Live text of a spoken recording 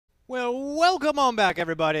Well, welcome on back,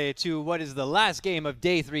 everybody, to what is the last game of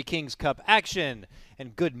Day 3 Kings Cup action.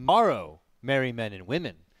 And good morrow, merry men and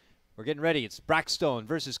women. We're getting ready. It's Braxstone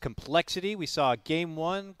versus compLexity. We saw game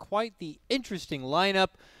one, quite the interesting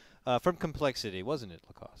lineup from compLexity, wasn't it,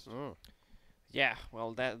 Lacoste? Mm. Yeah,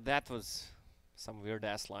 well, that was some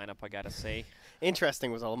weird-ass lineup, I gotta say.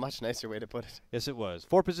 Interesting was a much nicer way to put it. Yes, it was.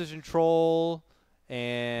 4-position troll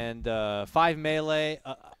and 5 melee.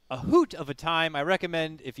 A hoot of a time. I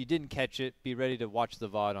recommend, if you didn't catch it, be ready to watch the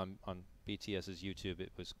VOD on BTS's YouTube.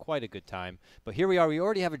 It was quite a good time. But here we are. We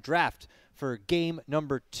already have a draft for game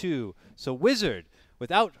number 2. So, Wizard,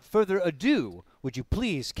 without further ado, would you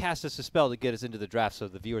please cast us a spell to get us into the draft so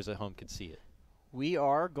the viewers at home can see it? We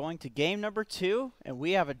are going to game number 2, and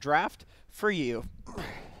we have a draft for you.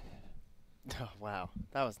 Oh, wow.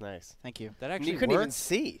 That was nice. Thank you. That actually You couldn't worked. even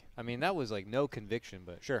see. I mean, that was like no conviction,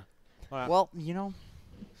 but sure. Well, you know,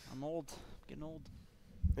 I'm old. Getting old.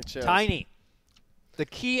 It shows. Tiny. The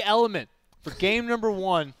key element for game number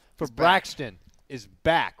 1 for Braxton is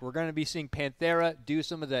back. We're going to be seeing Panthera do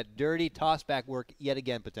some of that dirty toss-back work yet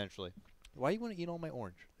again, potentially. Why do you want to eat all my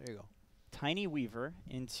orange? There you go. Tiny Weaver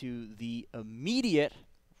into the immediate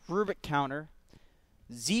Rubik counter.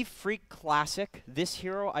 Z-Freak Classic. This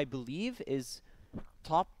hero, I believe, is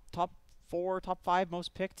top 4, top 5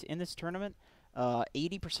 most picked in this tournament.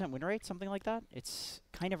 80% win rate, something like that. It's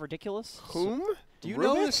kind of ridiculous. Whom? Do you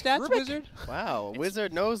know the stats, Rubik? Wizard? Wow.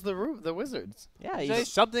 Wizard knows the Wizards. Yeah, Say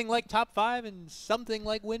he's something like top 5 and something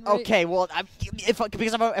like win rate. okay. Well,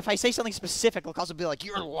 if I say something specific, I'll also be like,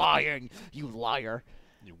 "You're lying, you liar,"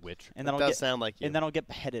 You witch. and then That does sound like you. and then I'll get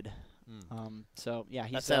beheaded. So yeah,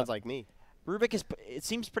 that he's sounds like me. Rubik is. It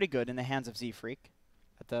seems pretty good in the hands of Z-Freak,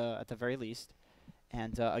 at the very least,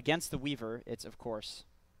 and against the Weaver, it's of course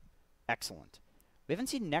excellent. We haven't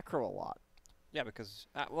seen Necro a lot. Yeah, because,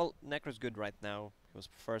 well, Necro's good right now. He was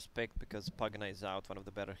first picked because Pugna is out, one of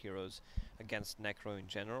the better heroes against Necro in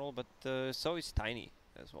general, but so is Tiny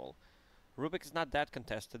as well. Rubik is not that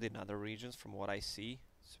contested in other regions from what I see.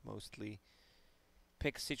 It's mostly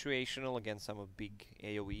pick situational against some of big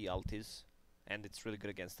AoE ultis, and it's really good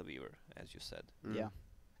against the Weaver, as you said. Mm. Yeah.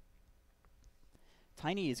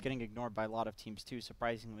 Tiny is getting ignored by a lot of teams too,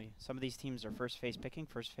 surprisingly. Some of these teams are first phase picking,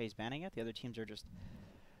 first phase banning it. The other teams are just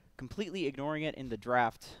completely ignoring it in the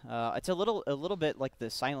draft. It's a little bit like the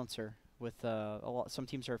silencer with some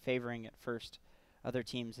teams are favoring it first. Other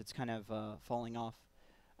teams, it's kind of falling off.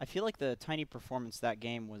 I feel like the Tiny performance that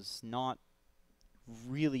game was not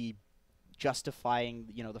really justifying,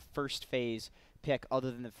 the first phase pick, other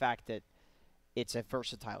than the fact that it's a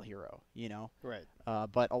versatile hero, Right.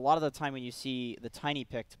 But a lot of the time when you see the Tiny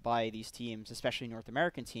picked by these teams, especially North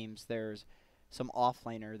American teams, there's some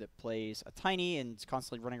offlaner that plays a Tiny and is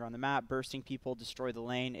constantly running around the map, bursting people, destroy the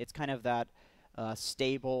lane. It's kind of that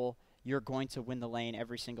stable, you're going to win the lane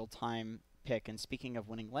every single time pick. And speaking of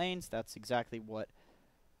winning lanes, that's exactly what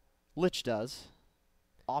Lich does.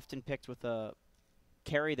 Often picked with a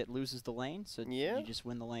carry that loses the lane, so you just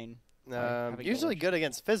win the lane. Usually good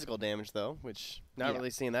against physical damage, though, which not Yeah. really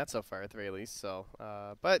seeing that so far at the very least. So,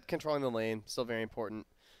 but controlling the lane still very important.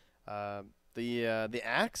 The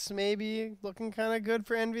axe maybe looking kind of good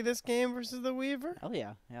for Envy this game versus the Weaver. Hell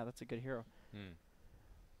yeah, that's a good hero.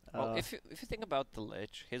 Well, if you think about the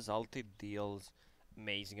Lich, his ulti deals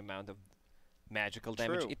amazing amount of magical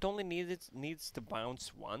damage. True. It only needs to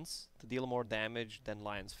bounce once to deal more damage than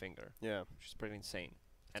Lion's Finger, Yeah. which is pretty insane.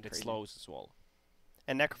 And it crazy. slows as well.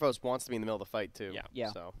 And Necrophos wants to be in the middle of the fight too.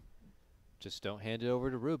 Yeah. So Just don't hand it over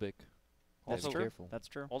to Rubik. That's Also- true. Careful. That's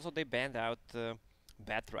true. Also, they banned out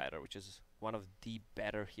Batrider, which is one of the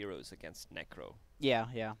better heroes against Necro.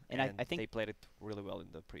 Yeah. And I they think played it really well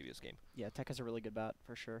in the previous game. Tech has a really good bat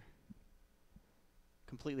for sure.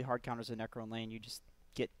 Completely hard counters a Necro in lane. You just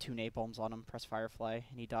get 2 napalms on him, press Firefly,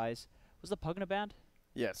 and he dies. Was the Pugna banned?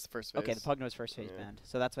 yes, first phase. Okay, the Pugna was first phase Yeah. banned,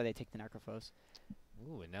 so that's why they take the Necrophos.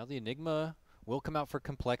 Ooh, and now the Enigma will come out for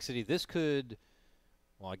compLexity. This could,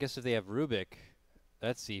 well, I guess if they have Rubik,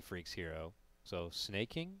 that's Z-Freak's hero. So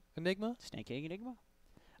Snaking Enigma? Snake Egg Enigma.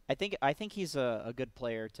 I think he's a good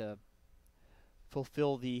player to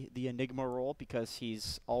fulfill the Enigma role because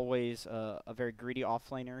he's always a very greedy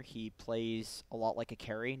offlaner. He plays a lot like a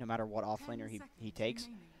carry, no matter what offlaner he takes.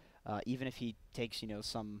 Even if he takes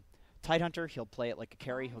some Tidehunter, he'll play it like a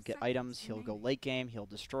carry. He'll get items. He'll go late game. He'll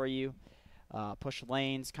destroy you, push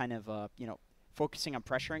lanes. Kind of focusing on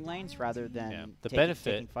pressuring lanes rather than The taking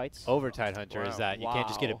benefit fights. over Tidehunter is Wow. that you can't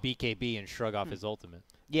just get a Wow. BKB and shrug off his ultimate.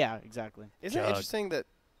 Yeah, exactly. Isn't it Jug. interesting that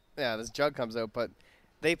this Jug comes out, but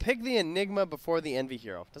they pick the Enigma before the Envy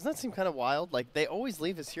hero? Doesn't that seem kind of wild? Like they always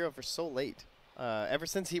leave his hero for so late. Ever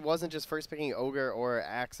since he wasn't just first picking Ogre or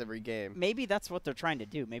Axe every game. Maybe that's what they're trying to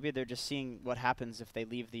do. Maybe they're just seeing what happens if they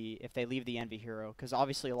leave the Envy hero, because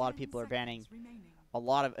obviously a lot of people are banning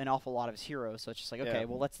an awful lot of his heroes. So it's just like, okay, Yeah.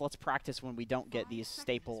 well let's practice when we don't get these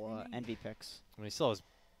staple Envy picks. I mean, he still has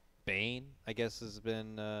Bane, I guess, has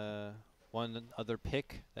been one other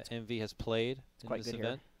pick that Envy has played in Quite this good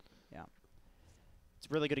event. here. Yeah, it's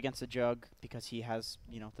really good against the Jug because he has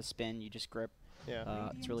the spin. You just grip. Yeah.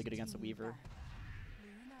 It's really good against the Weaver.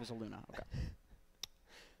 There's a Luna. Okay.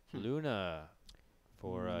 Luna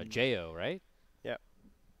for Jo, right?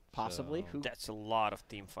 Possibly. So- Who? That's a lot of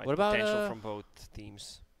team fight What about, potential from both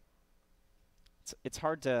teams. It's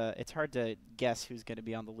hard to guess who's going to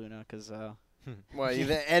be on the Luna because What, you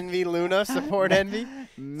the Envy Luna support Envy?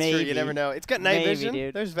 maybe Sure, you never know. It's got night Maybe, vision.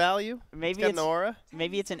 dude. There's value. Maybe It's got it's an aura.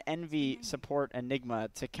 maybe it's an Envy support Enigma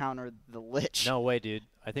to counter the Lich. No way, dude.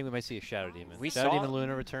 I think we might see a Shadow Demon. We Shadow saw- Demon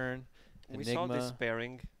Luna return. We Enigma. saw this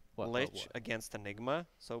pairing What? Lich against Enigma,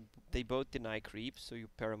 so they both deny creep, so you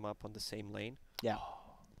pair them up on the same lane. Yeah,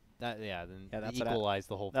 Then Yeah, that's what I- equalize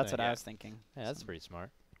the whole that's thing. what I was thinking. Yeah, that's pretty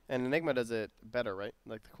smart. And Enigma does it better, right?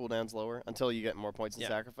 Like the cooldown's lower until you get more points in Yeah.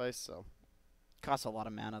 sacrifice. So Costs a lot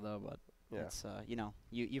of mana though, but yeah. it's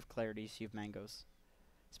you've clarities, you've mangoes,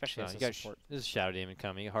 especially So as you a got support. this is Shadow Demon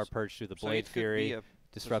coming. Hard purge through the So Blade it could be Fury. a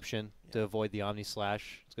Disruption yeah. to avoid the Omni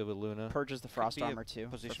Slash. Let's go with Luna. Purges the Frost be a armor too.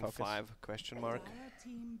 for position focus. 5 question mark.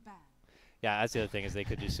 Yeah, that's the other thing is they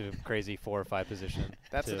could do some crazy 4 or 5 position.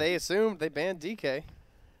 That's too. what they assumed. They banned DK,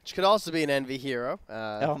 which could also be an Envy hero.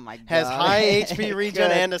 Oh my god. Has high It HP regen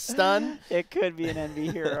could. and a stun. It could be an Envy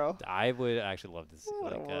hero. I would actually love to see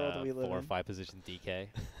What a like world we live 4 or in. 5 position DK.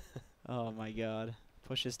 Oh my god.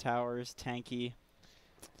 Pushes towers, tanky.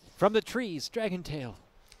 From the trees, Dragon Tail.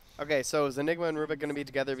 Okay, so is Enigma and Rubik going to be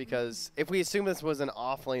together? Because if we assume this was an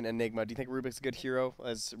off-lane Enigma, do you think Rubik's a good hero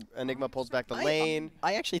as Enigma pulls back the lane?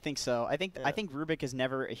 I actually think so. I think Yeah. Rubik is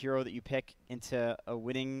never a hero that you pick into a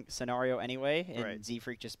winning scenario anyway, and Right.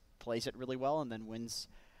 Z-Freak just plays it really well and then wins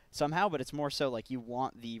somehow, but it's more so like you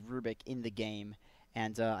want the Rubik in the game,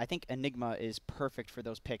 and I think Enigma is perfect for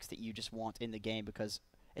those picks that you just want in the game because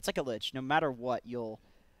it's like a Lich. No matter what, you'll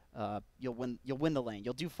win the lane.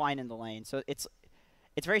 You'll do fine in the lane. So it's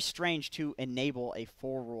very strange to enable a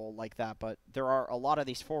 4 role like that, but there are a lot of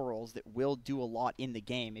these 4 roles that will do a lot in the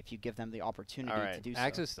game if you give them the opportunity Alright. to do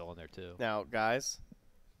Axe so. is still in there too. Now, guys,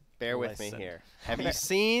 bear with me Listen. here. Have you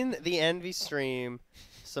seen the Envy stream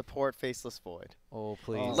support Faceless Void? Oh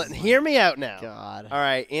please. Oh my Hear me out now. God. All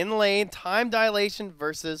right, in lane, time dilation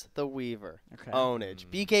versus the Weaver. Okay. Ownage.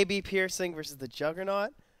 BKB piercing versus the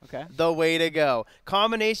Juggernaut. Okay. The way to go.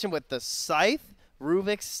 Combination with the Scythe,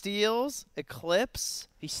 Rubik steals, Eclipse,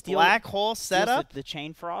 He steals Black Hole setup. the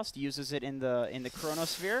Chain Frost, uses it in the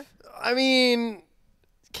Chronosphere. I mean,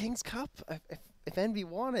 King's Cup. If Envy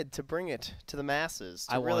wanted to bring it to the masses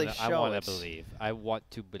to really show I want it. to believe. I want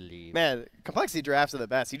to believe. Man, complexity drafts are the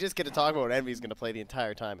best. You just get to talk about what Envy's going to play the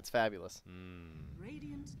entire time. It's fabulous.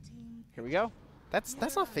 Here we go. That's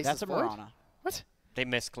not Faceless That's a Void. Mirana. What? They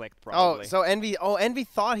misclicked Oh, probably. so Envy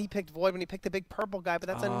thought he picked Void when he picked the big purple guy, but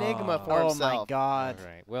that's Enigma for Oh himself. my God. All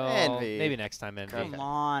right. Well, Envy. maybe next time Envy. Come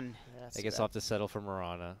on. That's I guess bad. I'll have to settle for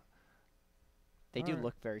Mirana. They do Alright.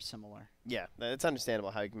 look very similar. Yeah, it's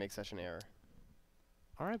understandable how you can make such an error.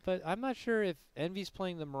 All right, but I'm not sure if Envy's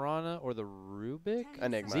playing the Mirana or the Rubik.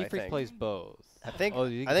 Enigma, I Z-Freak think. plays both. I think Oh,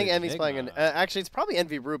 you I think play Envy's playing an Enigma. actually it's probably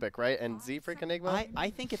Envy Rubik, right? And Z-Freak Enigma. I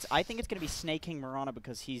think it's gonna be Snake King Mirana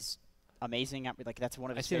because he's amazing at like that's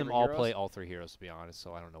one of I his see them favorite all heroes. play all 3 heroes, to be honest,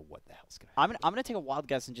 so I don't know what the hell's going to happen. I'm gonna take a wild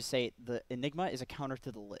guess and just say the Enigma is a counter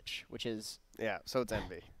to the Lich, which is Yeah, so it's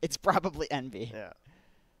Envy. it's probably Envy. Yeah.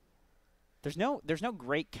 There's no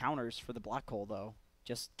great counters for the Black Hole though,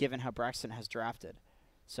 just given how Braxstone has drafted.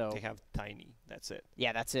 So they have Tiny. That's it.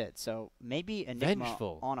 yeah, that's it. So maybe Enigma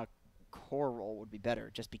Vengeful. on a core roll would be better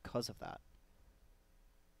just because of that.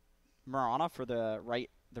 Mirana for the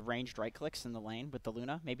ranged right clicks in the lane with the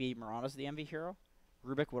Luna. Maybe Mirana's the Envy hero.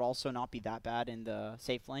 Rubik would also not be that bad in the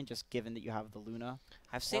safe lane, just given that you have the Luna.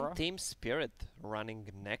 I've seen Aura? Team Spirit running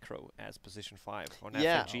Necro as position 5 on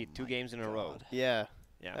Yeah. FFG Oh 2 my games in a row. God. Yeah.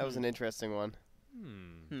 Yeah. That was an interesting one.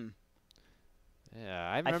 Yeah,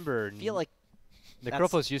 I remember. feel like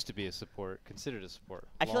Necropos used to be a support, considered a support.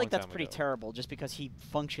 I feel like that's long time pretty ago. terrible, just because he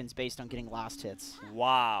functions based on getting last hits.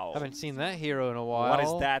 Wow. Haven't seen that hero in a while. What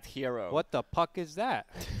is that hero? What the puck is that?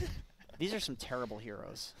 These are some terrible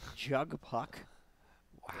heroes. Jug Puck.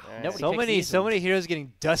 Wow. Nobody So picks many, these so ones. many heroes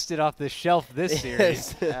getting dusted off the shelf this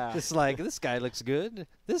series. Yeah. Just like this guy looks good.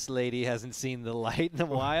 This lady hasn't seen the light in a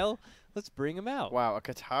while. Let's bring him out. Wow, a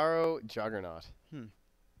Kataro Juggernaut.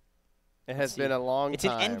 It has been a long It's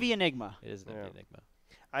time. an Envy Enigma. It is an Yeah. enigma.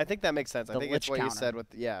 I think that makes sense. I The think it's Lich what you said counter.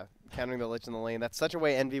 with countering the Lich in the lane. That's such a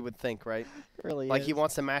way Envy would think, right? Really Like he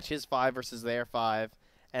wants to match his 5 versus their 5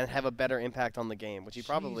 and have a better impact on the game, which he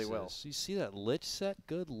probably will. Jesus, you see that Lich set?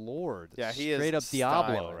 Good lord. Yeah, That's he is straight up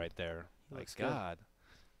Diablo styling. right there. He My looks good. God.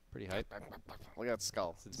 Pretty hype. Look at that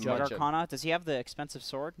skull. It's It's Jug munching. Arcana. Does he have the expensive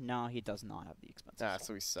sword? No, he does not have the expensive Ah, sword.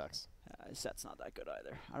 so he sucks. His set's not that good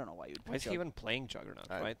either. I don't know why you'd Why pick is he Jug. even playing Juggernaut,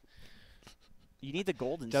 I- right? You need the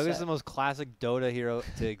golden Doug set. is the most classic Dota hero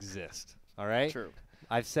to exist. All right? True.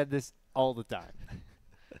 I've said this all the time.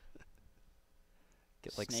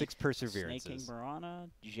 Get like Snake- 6 perseverances. Snaking Mirana,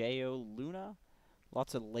 Jo Luna.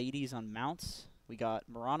 Lots of ladies on mounts. We got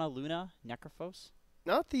Mirana, Luna, Necrophos.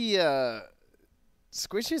 Not the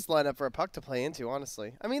squishiest lineup for a puck to play into,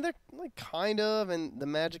 honestly. I mean, they're like kind of, and the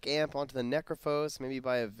magic amp onto the Necrophos, maybe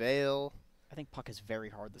by a Veil. I think Puck is very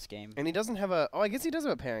hard this game. And he doesn't have a. Oh, I guess he does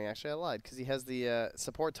have a pairing, actually. I lied, because he has the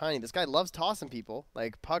support Tiny. This guy loves tossing people.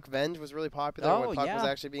 Like, Puck Venge was really popular Oh, when Puck was yeah,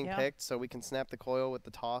 actually being yeah. picked, so we can snap the coil with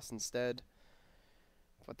the toss instead.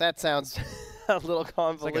 But that sounds a little It's like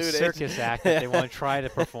convoluted. a circus act that they want to try to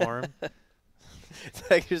perform.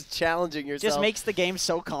 It's like just challenging yourself. Just makes the game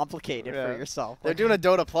so complicated Yeah. for yourself. They're Like, doing a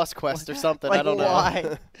Dota Plus quest or something. like I don't know.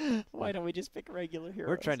 why? Why don't we just pick regular heroes?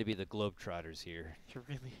 We're trying to be the Globetrotters here. You're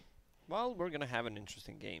really. Well, we're gonna have an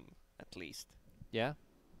interesting game, at least. Yeah?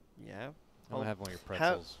 Yeah. I'm going to have one of your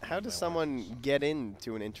How pretzels. how in does my someone oranges. get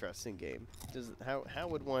into an interesting game? How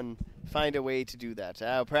would one find a way to do that?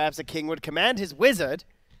 Perhaps a king would command his wizard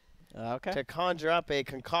Okay. to conjure up a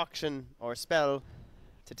concoction or spell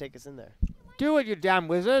to take us in there. Do it, you damn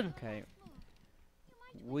wizard! Okay.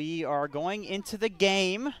 We are going into the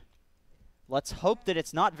game. Let's hope that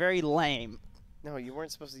it's not very lame. No, you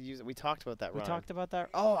weren't supposed to use it. We talked about that, We Ron. talked about that.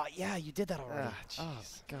 Oh, yeah, you did that already. Ah, oh,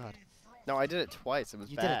 jeez. God. No, I did it twice. It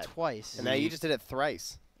was You bad. did it twice. And now you just did it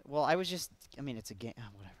thrice. Well, I was just. I mean, it's a game.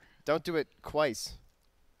 Whatever. Don't do it twice.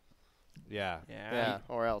 Yeah. Yeah,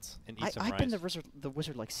 or else. And eat some I've been rice. the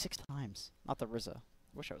wizard like 6 times. Not the Rizza.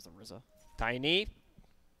 Wish I was the Rizza. Tiny.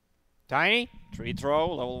 Tiny? Tree throw,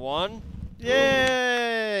 level 1.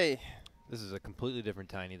 Yay! This is a completely different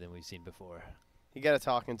Tiny than we've seen before. You got a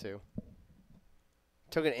talking to.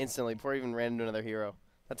 Took it instantly before he even ran into another hero.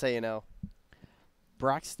 That's how you know.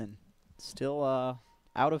 Braxton. Still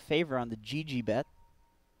out of favor on the GG bet.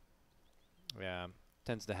 Yeah.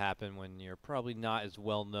 Tends to happen when you're probably not as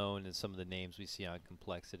well known as some of the names we see on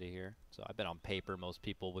complexity here. So I bet on paper most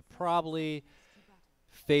people would probably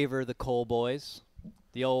favor the Cole boys.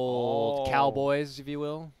 The old Oh. cowboys, if you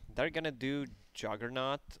will. They're gonna do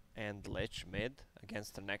Juggernaut and Lich mid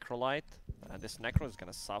against the Necrolite. This Necro is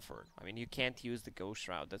gonna suffer. I mean, you can't use the Ghost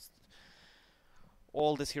Shroud. That's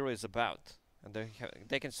all this hero is about. And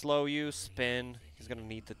they can slow you, spin. He's gonna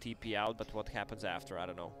need the TP out, but what happens after, I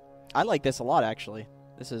don't know. I like this a lot, actually.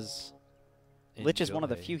 This is. Lich is one of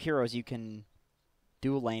the Enjoy. few heroes you can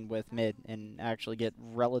dual lane with mid and actually get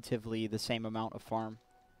relatively the same amount of farm.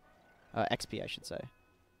 XP, I should say.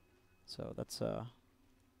 So that's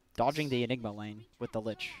dodging the Enigma lane with the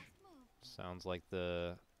Lich. Sounds like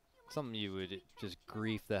something you would just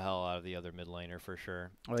grief the hell out of the other mid laner for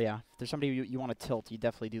sure. Oh, yeah. If there's somebody you want to tilt, you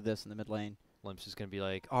definitely do this in the mid lane. Limp's just going to be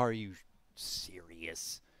like, are you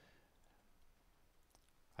serious?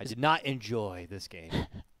 I did not enjoy this game.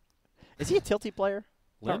 Is he a tilty player?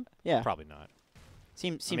 Limp? Yeah. Probably not.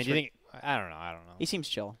 Seems I mean, do you re- think, I don't know. I don't know. he seems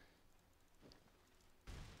chill.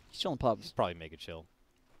 He's chilling He's pubs. probably make it chill.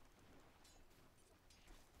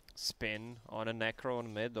 Spin on a Necro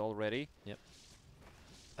in mid already.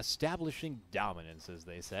 Establishing dominance, as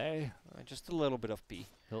they say. Just a little bit of P.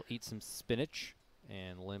 He'll eat some spinach,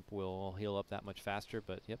 and Limp will heal up that much faster.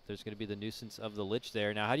 But, yep, there's going to be the nuisance of the Lich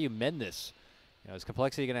there. Now, how do you mend this? You know, is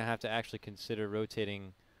Complexity going to have to actually consider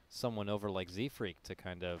rotating someone over like Z-Freak to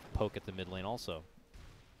kind of poke at the mid lane also?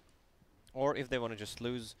 Or if they want to just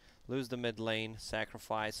lose the mid lane,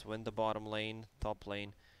 sacrifice, win the bottom lane, top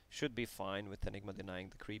lane, should be fine with Enigma denying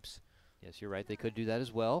the creeps. Yes, you're right. They could do that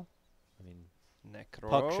as well. I mean, Necro.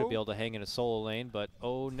 Puck should be able to hang in a solo lane, but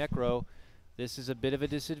oh, Necro, this is a bit of a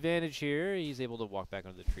disadvantage here. He's able to walk back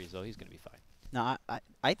under the trees, though. He's going to be fine. No,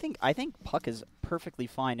 I think Puck is perfectly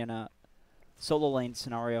fine in a solo lane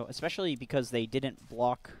scenario, especially because they didn't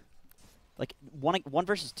block, like one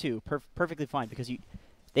versus two, perfectly fine because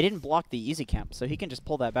they didn't block the easy camp, so he can just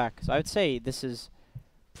pull that back. So I would say this is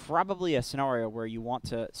probably a scenario where you want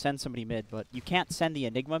to send somebody mid, but you can't send the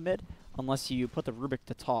Enigma mid unless you put the Rubik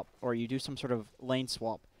to top or you do some sort of lane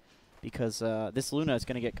swap, because this Luna is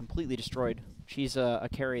going to get completely destroyed. She's a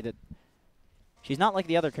carry that She's not like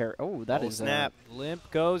the other character. Oh, that Oh, is snap. Limp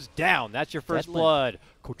goes down. That's your first Dead Limp. blood.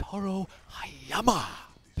 Kotaro Hayama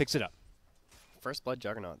picks it up. First blood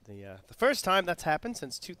Juggernaut. The first time that's happened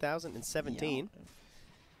since 2017.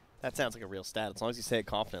 That sounds like a real stat, as long as you say it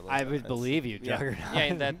confidently. I would believe you, yeah. Juggernaut. Yeah,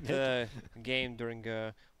 in that game during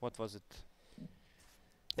what was it?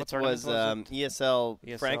 What It tournament was it? ESL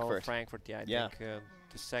ESL Frankfurt. Frankfurt, yeah. I Yeah. think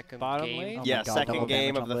the second Bottom game. lane? Oh my Yeah, God, second double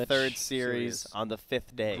game damage of on the Lich. third series on the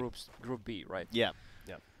 5th day. Group B, right? Yeah,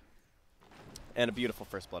 yeah. And a beautiful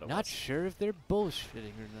first blood. It Not was. sure if they're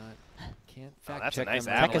bullshitting or not. Can't Oh, fact that's check a nice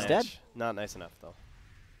them. avalanche. Tekka's dead. Not nice enough though.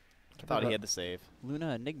 I thought he had the save.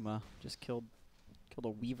 Luna Enigma just killed a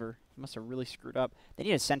Weaver. He must have really screwed up. They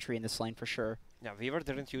need a sentry in this lane for sure. Yeah, Weaver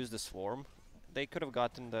didn't use the swarm. They could have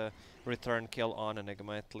gotten the return kill on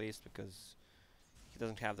Enigma at least because he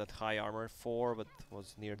doesn't have that high armor 4, but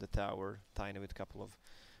was near the tower. Tiny with a couple of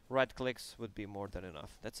right clicks would be more than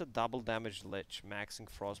enough. That's a double damage Lich, maxing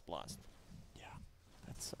Frost Blast.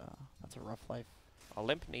 That's a rough life.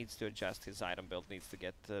 Limp needs to adjust his item build, needs to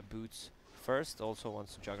get boots first. Also,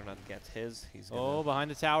 once Juggernaut gets his, he's gonna Oh, behind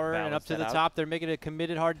the tower and up balance to the that out. top. They're making a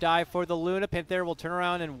committed hard dive for the Luna. Panthera will turn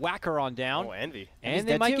around and whack her on down. Oh, Envy. and Envy's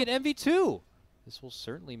they dead might too. get Envy too. This will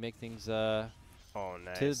certainly make things Oh, to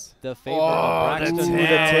nice. the favor Oh, of the Braxstone tip.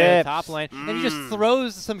 down in the top lane. And he just Mm.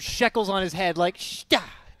 throws some shekels on his head like, Shta!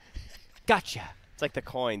 Gotcha. It's like the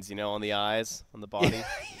coins, you know, on the eyes, on the body.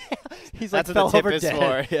 He's That's like what fell the tip over is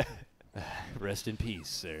dead. for. Yeah. Rest in peace,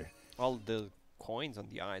 sir. all the coins on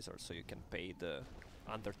the eyes are so you can pay the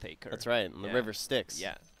Undertaker. That's right. And the Yeah. river Styx.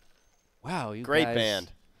 Yeah. Wow, you Great guys,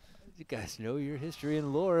 band. You guys know your history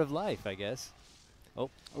and lore of life, I guess. Oh,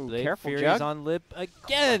 Ooh, Blade careful, Fury's Jug. on Lip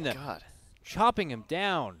again, Oh, God. chopping him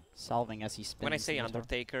down. Salving as he spins. When I say in the tower.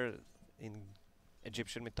 Undertaker in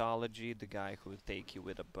Egyptian mythology, the guy who would take you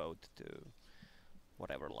with a boat to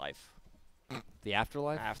whatever life, The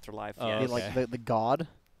afterlife? afterlife. Oh, yes. Be like the god.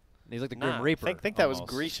 He's like the Nah, Grim Reaper. I think that was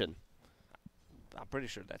almost. Grecian. I'm pretty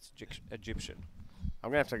sure that's Egyptian.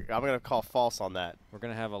 I'm gonna call false on that. We're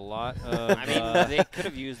going to have a lot of I mean, they could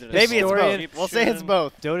have used it. as Maybe it's historian- both. We'll say it's Egyptian.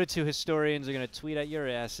 both. Dota 2 historians are going to tweet at your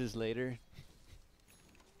asses later.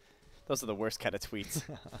 Those are the worst kind of tweets.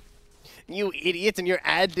 You idiots, and your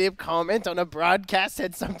ad-lib comment on a broadcast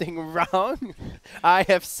said something wrong. I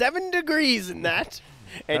have 7 degrees in that,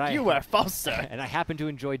 But and I- you are false, sir. And I happen to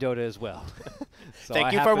enjoy Dota as well. So Thank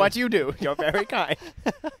I you for happen- what you do. You're very kind.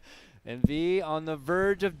 And V on the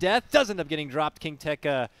verge of death does end up getting dropped. King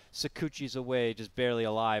Tekka Sakuchi's away, just barely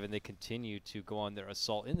alive, and they continue to go on their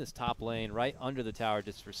assault in this top lane, right under the tower,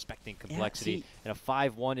 disrespecting complexity see- and a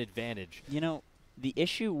 5-1 advantage. You know, the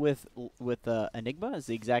issue with Enigma is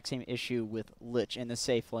the exact same issue with Lich in the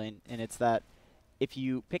safe lane, and it's that if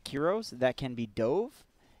you pick heroes that can be dove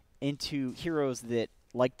into heroes that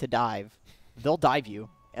like to dive, they'll dive you,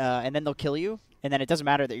 and then they'll kill you, and then it doesn't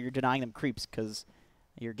matter that you're denying them creeps because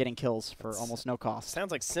you're getting kills for almost no cost.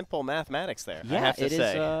 Sounds like simple mathematics there, I Yeah, have to it is.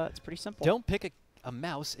 say. It's pretty simple. Don't pick a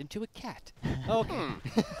mouse into a cat. Okay.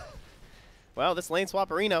 Well, this lane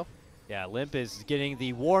swap-arino. Yeah, Limp is getting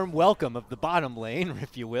the warm welcome of the bottom lane,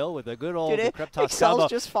 if you will, with a good old Dude, Decreptos Excel's combo.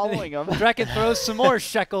 just following him. Draken throws some more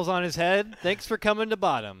shekels on his head. Thanks for coming to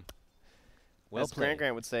bottom. Well As played.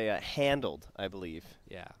 Grant would say, handled, I believe.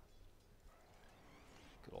 Yeah.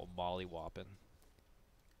 Good old molly whopping.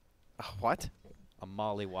 What? A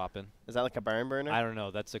molly whopping. Is that like a barn burner? I don't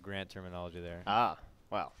know. That's the Grant terminology there. Ah,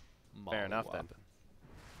 well. Fair enough then. Mollywhopping.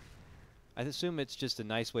 I assume it's just a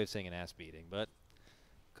nice way of saying an ass beating, but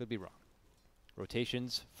could be wrong.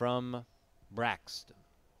 Rotations from Braxstone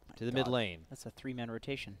to the mid God. lane. That's a 3-man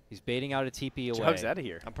rotation. He's baiting out a TP away. Jug's out of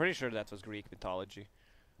here. I'm pretty sure that was Greek mythology.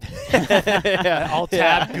 I'll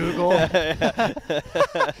tab Google.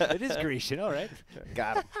 It is Grecian, all right.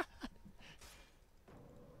 Got him.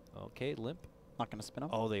 Okay, Limp. Not going to spin him.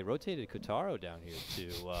 Oh, they rotated Kotaro down here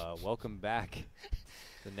to welcome back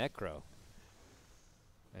the Necro.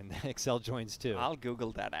 And Excel joins too. I'll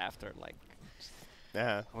Google that after. Like,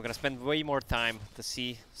 Yeah. we're gonna spend way more time to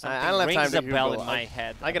see something. I don't have rings time to a bell Google. in my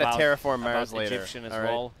head. I gotta about- terraform about Mars later. Egyptian as All right.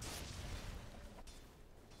 well.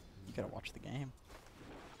 You got to watch the game.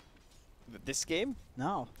 This game?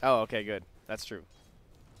 No. Oh, okay, good. That's true.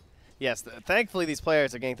 Yes, thankfully these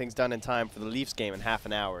players are getting things done in time for the Leafs game in half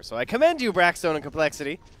an hour. So I commend you, Braxstone and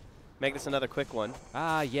compLexity. Make this another quick one.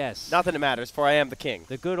 Ah, yes. Not that it matters, for I am the king.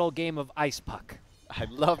 The good old game of Ice Puck. I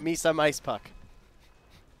love me some ice puck.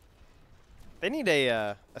 They need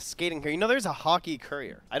a skating courier. You know, there's a hockey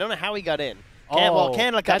courier. I don't know how he got in. Oh,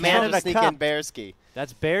 Canada got that's managed from to the sneak Cup. in Bearski.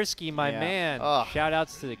 That's Bearski, my Yeah. man. Ugh. Shout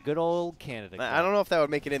outs to the good old Canada. I don't know if that would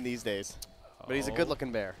make it in these days, but he's a Oh.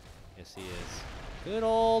 good-looking bear. Yes, he is. Good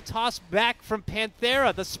old toss back from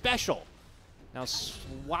Panthera, the special. Now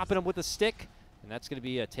swapping him with a stick, and that's going to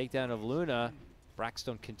be a takedown of Luna.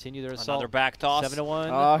 Braxstone continue their assault. Another back toss. 7-1.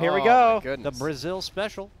 Oh, here we my go. goodness. The Brazil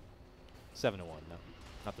special. 7-1, no,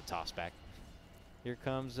 not the toss back. Here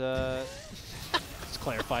comes, let's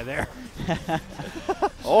clarify there.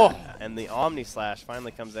 Oh, and the Omni Slash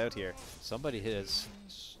finally comes out here. Somebody has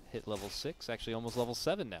hit level 6, actually almost level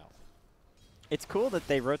 7 now. It's cool that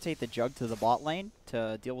they rotate the Jug to the bot lane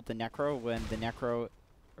to deal with the Necro when the Necro,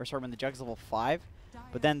 or sorry, when the Jug's level 5.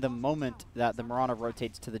 But then the moment that the Mirana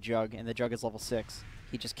rotates to the Jug and the Jug is level 6,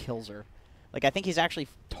 he just kills her. Like, I think he's actually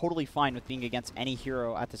totally fine with being against any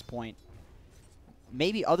hero at this point.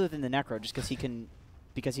 Maybe other than the Necro, just because he can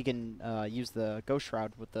use the Ghost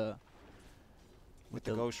Shroud with the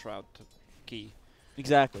Ghost Shroud key.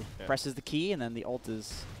 Exactly. Yeah. Presses the key and then the ult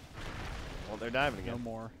is Well, they're diving again. no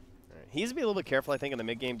more. Right. He needs to be a little bit careful, I think, in the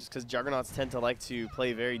mid game, just because Juggernauts tend to like to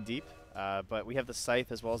play very deep. But we have the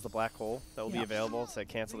Scythe as well as the Black Hole that will be available to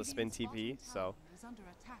cancel the spin TP. So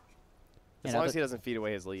as long as he doesn't feed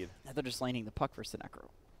away his lead. Now they're just laning the puck versus the Necro.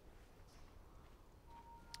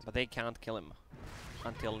 But they can't kill him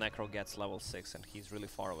until Necro gets level 6, and he's really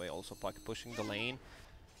far away. Also, puck pushing the lane.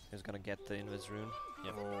 He's gonna get the Invis rune.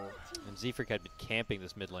 Yep. And Zefric had been camping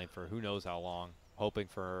this mid lane for who knows how long, hoping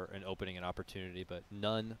for an opening and opportunity, but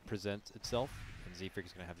none presents itself, and Zefric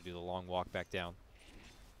is going to have to do the long walk back down.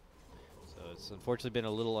 So it's unfortunately been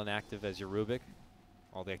a little inactive as your Rubik.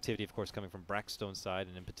 All the activity, of course, coming from Braxstone's side,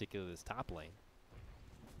 and in particular this top lane.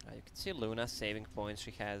 You can see Luna saving points.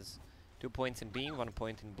 She has 2 points in Beam, 1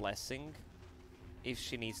 point in Blessing. If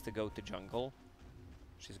she needs to go to jungle,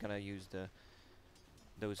 she's gonna use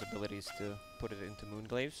those abilities to put it into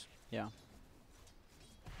Moonglaves. Yeah.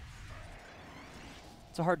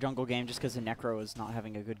 It's a hard jungle game just because the Necro is not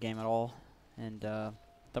having a good game at all. And the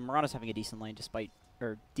Mirana's having a decent lane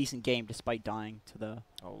decent game despite dying to the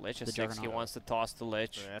Oh, Lich is The 6. He Juggernaut. wants to toss the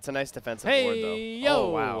Lich. Yeah, that's a nice defensive Hey, board, though. yo! Oh,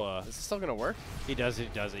 wow. Is this still going to work? He does it,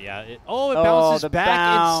 yeah. It Oh, bounces the back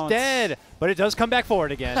bounce. instead, but it does come back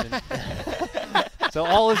forward again. So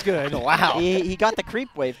all is good. Wow. he got the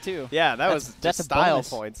creep wave too. Yeah, That's was a just style bonus.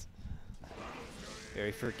 points.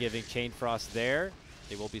 Very forgiving Chain Frost there.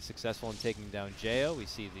 They will be successful in taking down Jao. We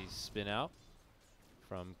see these spin out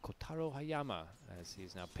from Kotaro Hayama as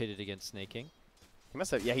he's now pitted against Snake King. He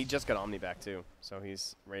must have, yeah, he just got Omni back, too. So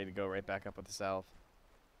he's ready to go right back up with the Salve.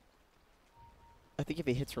 I think if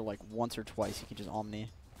he hits her like once or twice, he can just Omni.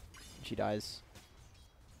 And she dies.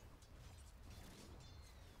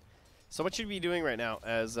 So what should you be doing right now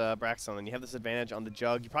as Braxstone? And you have this advantage on the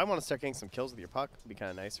Jug. You probably want to start getting some kills with your puck. Would be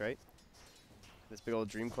kind of nice, right? This big old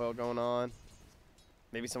Dream Coil going on.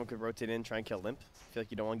 Maybe someone could rotate in, try and kill Limp. I feel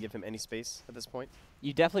like you don't want to give him any space at this point.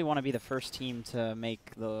 You definitely want to be the first team to make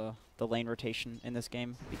the lane rotation in this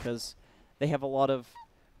game because they have a lot of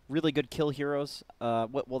really good kill heroes.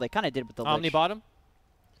 Well, they kind of did with the Omni Lich. bottom.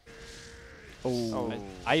 Oh.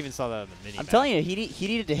 I even saw that on the mini. I'm telling you, he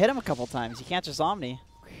needed to hit him a couple times. You can't just Omni.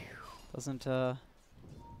 Doesn't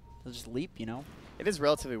just leap, you know? It is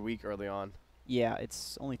relatively weak early on. Yeah,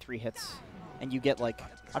 it's only 3 hits. And you get like,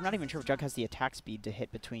 I'm not even sure if Jug has the attack speed to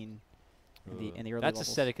hit between in the early That's levels.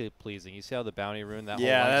 aesthetically pleasing. You see how the bounty rune, that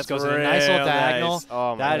Yeah, whole line that's just goes in a nice little real diagonal. nice.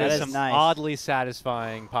 Oh, my That goodness. is That some is nice. oddly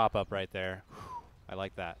satisfying pop-up right there. I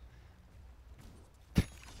like that.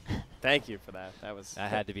 Thank you for that. That was. That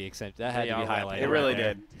had to be that had They to be are highlighted. It right really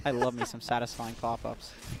there. did. I love me some satisfying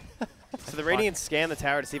pop-ups. So the Radiants scan the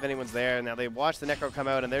tower to see if anyone's there. Now they watch the Necro come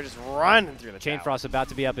out, and they're just running through the Chain tower. Frost about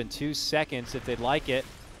to be up in 2 seconds if they'd like it.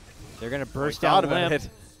 They're going to burst thought down about Limp. it.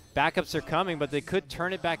 Backups are coming, but they could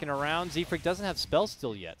turn it back and around. Zefric doesn't have spells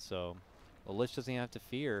still yet, so the Lich doesn't have to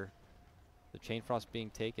fear the Chain Frost being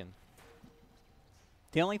taken.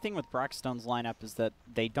 The only thing with Braxstone's lineup is that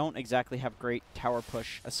they don't exactly have great tower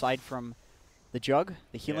push aside from the Jug,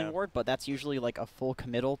 the healing Yeah. ward, but that's usually like a full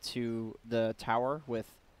committal to the tower with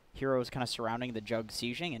heroes kind of surrounding the Jug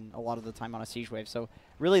sieging and a lot of the time on a siege wave. So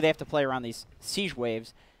really they have to play around these siege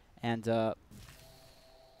waves and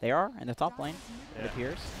they are in the top lane, it Yeah.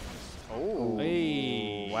 appears. Oh,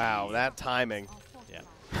 Hey. wow, that timing. Yeah.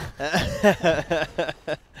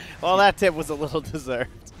 Well, that tip was a little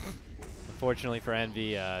deserved. Unfortunately for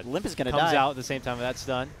Envy, Limp is going to comes die. out at the same time that's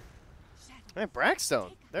done. Man,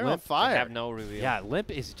 Braxstone, they're on Limp, They fire. have no reveal. Yeah, Limp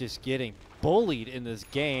is just getting bullied in this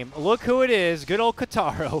game. Look who it is, good old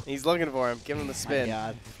Kotaro. He's looking for him. Give him the My spin.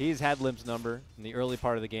 God. He's had Limp's number in the early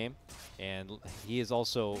part of the game, and he is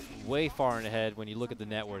also way far and ahead when you look at the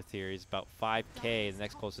net worth here. He's about 5K. The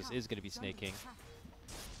next closest is going to be Snake King.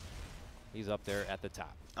 He's up there at the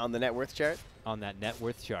top On the net worth chart? on that net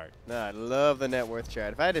worth chart. No, I love the net worth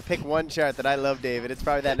chart. If I had to pick one chart that I love, David, it's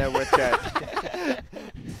probably that net worth chart.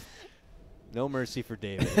 No mercy for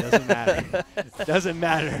David. It doesn't matter. It doesn't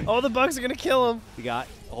matter. Oh, the bugs are going to kill him. We got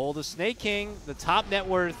hold of Snake King. The top net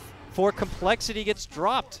worth for compLexity gets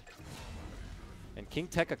dropped. And King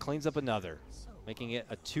Tekka cleans up another, making it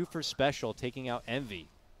a 2-for special, taking out Envy.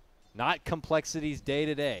 Not compLexity's day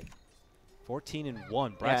to day.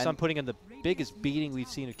 14-1. Braxstone putting in the biggest beating we've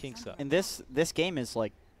seen of Kingsta. And this game is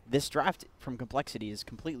like, this draft from compLexity is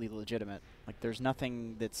completely legitimate. Like, there's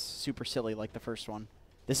nothing that's super silly like the first one.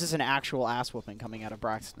 This is an actual ass whooping coming out of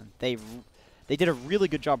Braxton. They did a really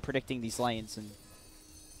good job predicting these lanes and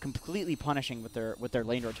completely punishing with their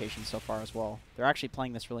lane rotation so far as well. They're actually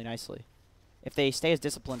playing this really nicely. If they stay as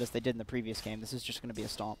disciplined as they did in the previous game, this is just going to be a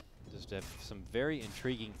stomp. Just have some very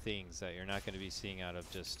intriguing things that you're not going to be seeing out of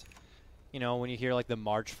just, you know, when you hear like the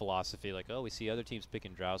March philosophy, like, oh, we see other teams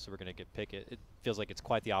picking Drow, so we're going to get pick it. It feels like it's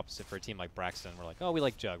quite the opposite for a team like Braxton. We're like, oh, we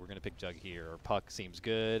like Jug, we're going to pick Jug here, or Puck seems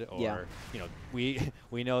good, or you know,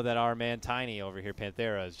 we know that our man Tiny over here,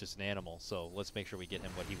 Panthera, is just an animal, so let's make sure we get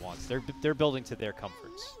him what he wants. They're building to their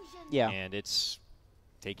comforts. Yeah. And it's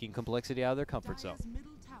taking compLexity out of their comfort zone.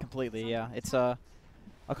 Completely, yeah. It's a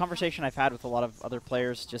conversation I've had with a lot of other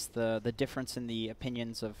players, just the difference in the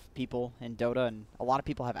opinions of people in Dota, and a lot of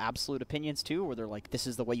people have absolute opinions too, where they're like, this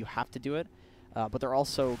is the way you have to do it, but they're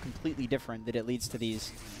also completely different, that it leads to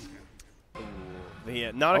these... Not he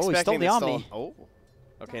expecting stole the to Omni. Oh,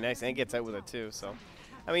 okay, nice, and gets out with it too, so...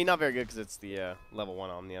 I mean, not very good because it's the level 1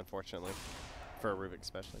 Omni, unfortunately, for a Rubik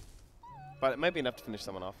especially. But it might be enough to finish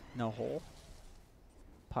someone off. No hole.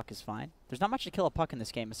 Puck is fine. There's not much to kill a puck in this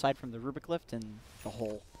game aside from the Rubik lift and the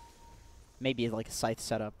hole. Maybe like a scythe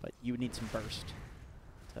setup, but you would need some burst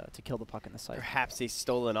to kill the puck in the scythe. Perhaps a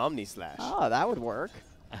stolen Omni Slash. Oh, that would work.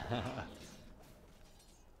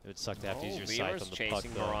 It would suck to have to use your scythe Weaver's on the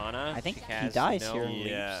chasing puck, though. Morana. I think She he has dies no here. leaps.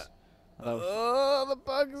 Yeah. Although Oh, the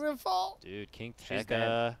bug's gonna fall. Dude, King She's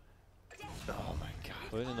Tekka Oh my god.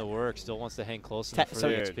 putting in the work, still wants to hang close enough for so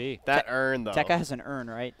the Dude, XP. that urn though. Tekka has an urn,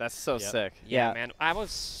 right? That's so Yep. sick. Yeah, Yeah. man. I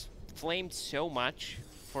was flamed so much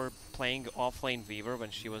for playing offlane Weaver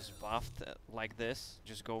when she was buffed like this.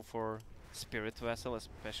 Just go for Spirit Vessel,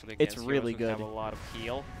 especially against It's really heroes who have good. a lot of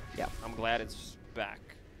heal. Yeah. I'm glad it's back.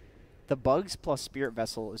 The Bugs plus Spirit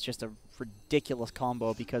Vessel is just a ridiculous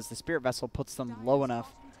combo because the Spirit Vessel puts them low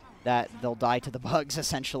enough that they'll die to the Bugs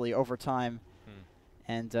essentially over time.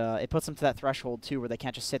 And it puts them to that threshold too where they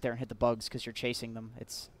can't just sit there and hit the Bugs because you're chasing them.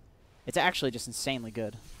 It's actually just insanely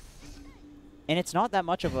good. And it's not that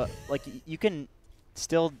much of a, like, you can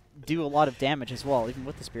still do a lot of damage as well, even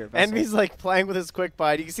with the Spirit Vessel. Envy's like playing with his quick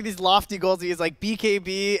bite. You can see these lofty goals. He is like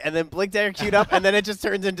BKB, and then Blink Dagger queued up, and then it just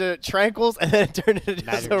turns into Tranquils, and then it turned into just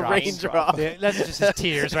Magic a drops. raindrop. Yeah, that's just his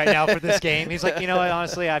tears right now for this game. He's like, you know what,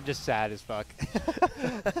 honestly, I'm just sad as fuck.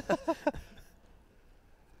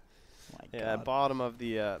 Yeah, bottom of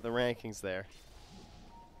the rankings there.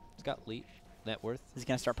 He's got leap net worth. He's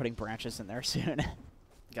going to start putting branches in there soon.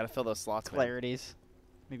 Got to fill those slots, man. Clarities.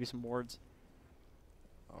 Maybe some wards.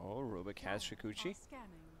 Oh, Rubik has Shikuchi.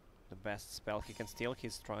 The best spell he can steal.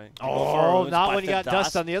 He's trying to go Oh, for runes, not but when you the got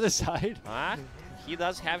dust on the other side. Ah, he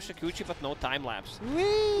does have Shikuchi, but no time lapse.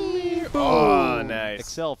 Oh, nice.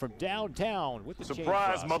 Excel from downtown with the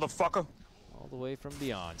Surprise, chain cross. motherfucker. All the way from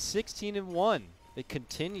beyond. 16-1. It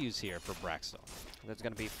continues here for Braxstone. That's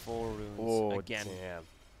going to be 4 runes Oh, again. damn.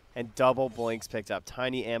 And double Blinks picked up.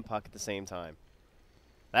 Tiny and Puck at the same time.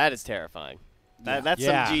 That is terrifying. That's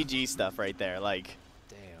Yeah. some GG stuff right there. Like,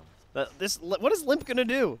 Damn. what is Limp going to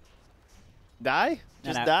do? Die?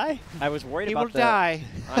 Just And die? I was worried He will about the die.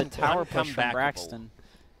 tower push from Uncomebackable. Braxton.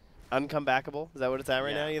 Uncomebackable? Is that what it's at right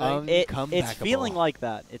Yeah. now, you think? It's Uncomebackable. feeling like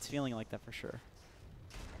that. It's feeling like that for sure.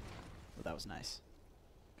 But that was nice.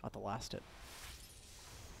 Got the last hit.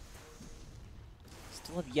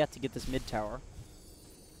 Still have yet to get this mid tower.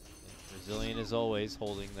 Brazilian, as always,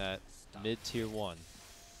 holding that mid-tier 1.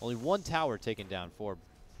 Only one tower taken down for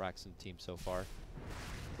Braxton team so far.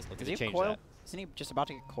 Looking Does to he have change coil? that. Isn't he just about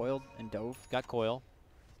to get coiled and dove? Got coil,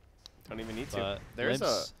 Don't even need to. but There's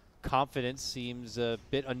Limp's confidence seems a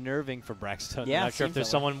bit unnerving for Braxton. Yeah, Not sure if seems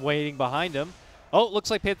there's that way. someone waiting behind him. Oh, looks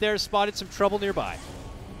like Panthera spotted some trouble nearby.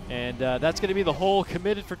 And that's going to be the hole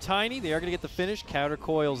committed for Tiny. They are going to get the finish. Counter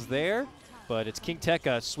coils there. But it's King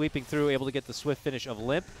Tekka sweeping through, able to get the swift finish of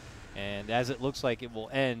Limp. And as it looks like it will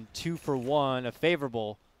end 2 for 1, a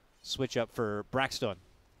favorable switch up for Braxton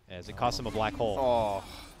as it costs him a black hole. Oh,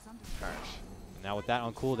 harsh. Now with that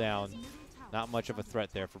on cooldown, not much of a threat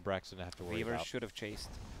there for Braxton to have to worry Weaver about. should have chased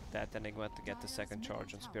that Enigma to get the second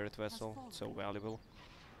charge on Spirit Vessel. So valuable.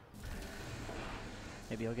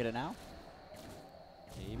 Maybe he'll get it now.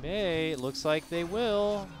 He may. It looks like they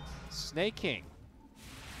will. Snake King.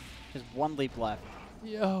 Just one leap left.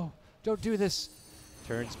 Yo, don't do this.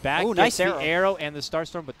 Turns back. Ooh, gets nice the arrow. arrow and the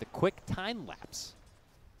Starstorm, but the quick time lapse.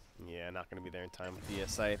 Yeah, not going to be there in time with the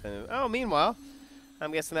scythe. And oh, meanwhile,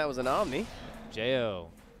 I'm guessing that was an Omni. Jo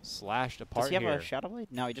slashed apart Does he have here. a Shadow Blade?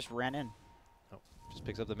 No, he just ran in. Just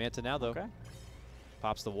picks up the Manta now, though. Okay.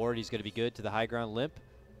 Pops the ward. He's going to be good to the high ground limp.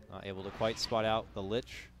 Not able to quite spot out the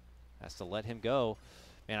Lich. Has to let him go.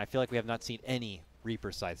 Man, I feel like we have not seen any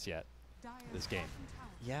Reaper scythes yet this game.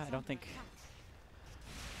 Yeah, I don't think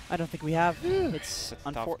we have. It's It's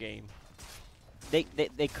a tough game. They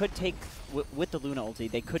could take with the Luna ulti.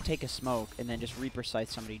 They could take a smoke and then just Reaper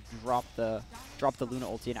Scythe somebody, drop the Luna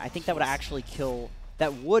ulti, and I think that would actually kill.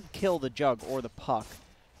 That would kill the Jug or the Puck.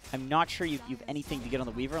 I'm not sure you've anything to get on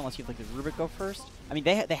the Weaver unless you have like the Rubik go first. I mean,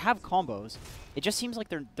 they have combos. It just seems like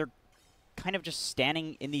they're kind of just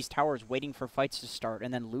standing in these towers waiting for fights to start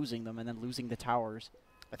and then losing them and then losing the towers.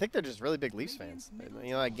 I think they're just really big Leafs fans.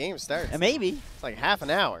 You know, that game starts. Maybe. It's like half an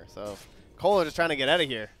hour. So Cole just trying to get out of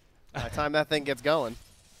here by the time that thing gets going.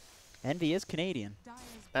 Envy is Canadian.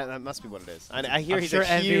 That must be what it is. I hear I'm he's sure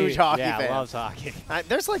a huge Envy, hockey yeah, fan. loves hockey.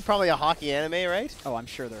 There's like probably a hockey anime, right? Oh, I'm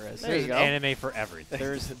sure there is. There you There's go. an anime for everything.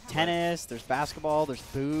 There's tennis, there's basketball, there's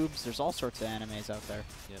boobs, there's all sorts of animes out there.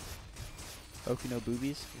 Yep. Boku no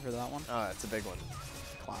Boobies, you heard of that one? Oh, that's a big one.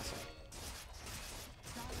 Classic.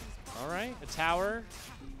 All right, a tower.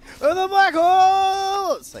 Oh, the black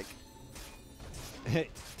hole! It's like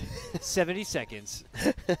 70 seconds.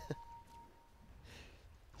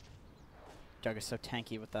 Jug is so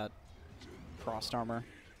tanky with that frost armor.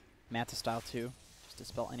 Manta style too, just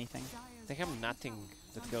dispel anything. They have nothing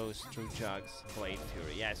that goes through Jug's Blade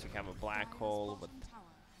Fury. Yes, you have a black hole, but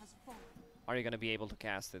are you going to be able to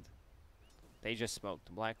cast it? They just smoked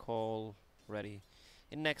the black hole, ready.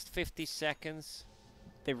 In next 50 seconds.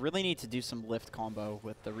 They really need to do some lift combo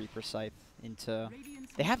with the Reaper Scythe into.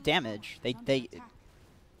 They have damage. They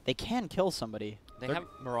can kill somebody. They have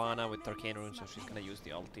Mirana with Arcane Rune, so she's going to use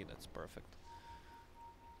the ulti. That's perfect.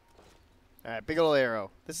 all right, big ol'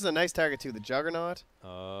 arrow. This is a nice target too. The Juggernaut.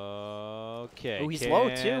 Okay. Oh, he's low,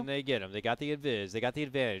 too. Can they get him? They got the advantage. They got the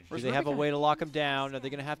advantage. Where's Do they have a Rubik at? way to lock him down? Are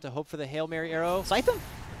they going to have to hope for the Hail Mary arrow? Scythe him?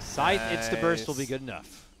 Scythe insta-burst will be Nice. good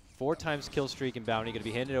enough. 4 times kill streak and bounty. Going to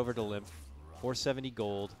be handed over to Limp. 470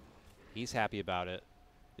 gold. He's happy about it.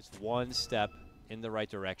 It's one step in the right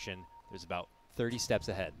direction. There's about 30 steps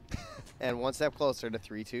ahead. And one step closer to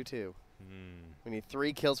 3-2-2. We need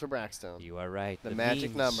 3 kills for Braxstone. You are right. The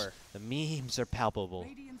magic memes- number. The memes are palpable.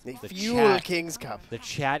 They The fuel chat. King's Cup. The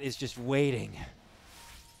chat is just waiting.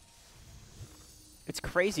 It's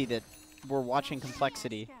crazy that we're watching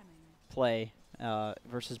compLexity play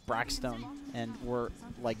versus Braxstone, and we're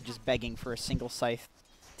like just begging for a single scythe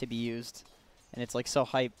to be used, and it's like so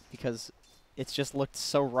hype because it's just looked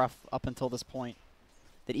so rough up until this point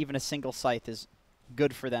that even a single scythe is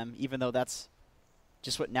good for them, even though that's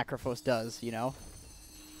just what Necrophos does, you know?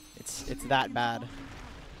 It's that bad.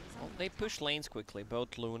 Well, they push lanes quickly.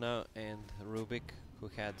 Both Luna and Rubik, who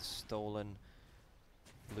had stolen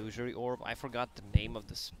Illusory Orb. I forgot the name of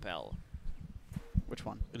the spell. Which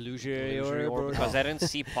one? Illusionary Illusory Orb, orb. because I didn't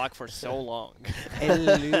see Puck for so long.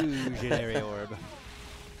 Illusionary orb.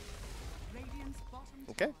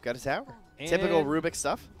 Okay, got a tower. Typical And Rubik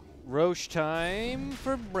stuff. Roche time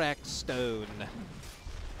for Braxstone.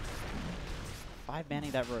 5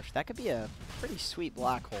 manning that Roche. That could be a pretty sweet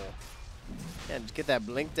black hole. Yeah, just get that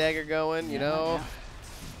blink dagger going, you Yeah, know.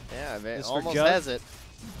 yeah. Yeah, This for almost Jug? has it.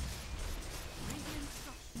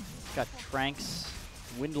 Got Tranks,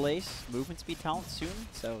 Windlace, movement speed talent soon,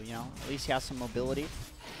 so you know at least he has some mobility.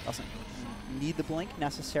 Doesn't need the blink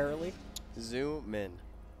necessarily. Zoom in.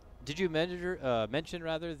 Did you mention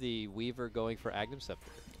rather the Weaver going for Agnum Scepter?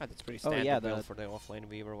 That's pretty Oh, standard yeah, build the- for the offlane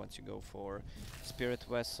Weaver. Once you go for Spirit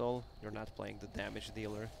Vessel, you're not playing the damage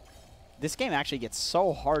dealer. This game actually gets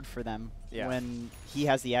so hard for them Yeah. when he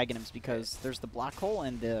has the Aghanims because there's the Black Hole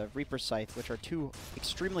and the Reaper Scythe, which are 2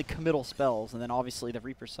 extremely committal spells, and then obviously the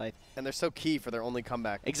Reaper Scythe. And they're so key for their only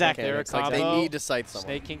comeback. Exactly. They're a It's like they combo. need to sight someone.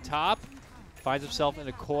 Snake King top. Finds himself in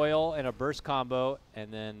a coil and a burst combo,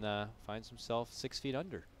 and then finds himself 6 feet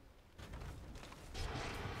under.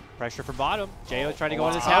 Pressure from bottom. Jo trying to go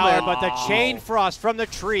in the tower, but the Chain Frost from the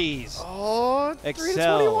trees. Oh, 3 to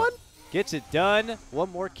Excel 21. gets it done.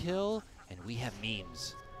 One more kill, and we have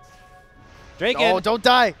memes. Draken, Oh, don't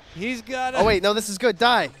die. he's got it. Oh, wait, no, this is good.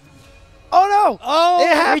 Die. Oh, no. Oh,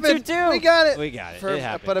 It happened. 3-2-2. We got it. we got it. For, It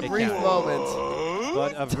happened. but a It brief counted. moment.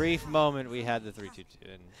 But a brief moment, we had the 3-2-2.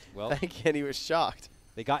 And, well, Again, he was shocked.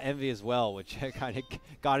 They got Envy as well, which kind of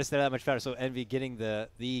got us there that much better. So Envy getting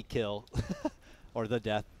the kill or the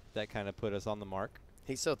death, that kind of put us on the mark.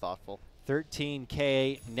 He's so thoughtful.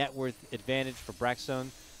 13K net worth advantage for Braxstone.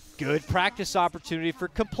 Good practice opportunity for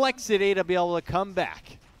compLexity to be able to come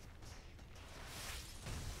back.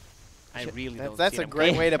 I really don't That's see a them great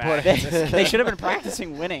coming way to back. put it. They should have been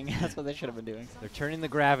practicing winning. That's what they should have been doing. They're turning the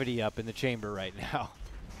gravity up in the chamber right now.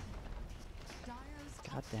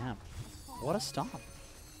 God damn. What a stomp.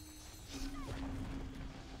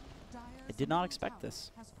 I did not expect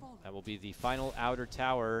this. That will be the final outer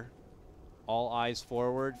tower. All eyes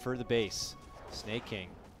forward for the base. Snake King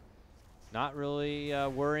not really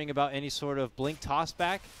worrying about any sort of blink toss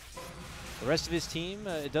back. The rest of his team,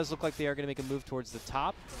 it does look like they are going to make a move towards the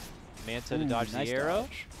top. Manta to dodge nice the arrow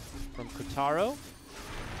dodge. from Kotaro.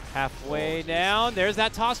 Halfway down. There's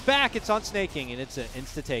that toss back. It's on Snake King, and it's an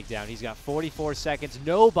insta takedown. He's got 44 seconds.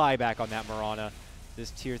 No buyback on that Mirana.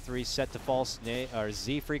 This tier 3 set to fall.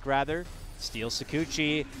 Z-Freak rather. Steals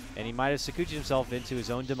Sakuchi, and he might have Sakuchi himself into his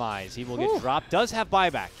own demise. He will get dropped. Does have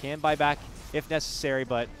buyback. Can buy back if necessary,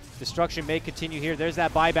 but destruction may continue here. There's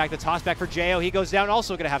that buyback. The toss back for Jo. He goes down.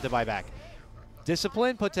 Also going to have to buy back.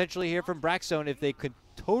 Discipline potentially here from Braxstone if they could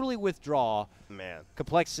totally withdraw. Man.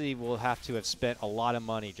 compLexity will have to have spent a lot of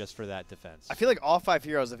money just for that defense. I feel like all 5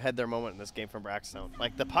 heroes have had their moment in this game from Braxstone.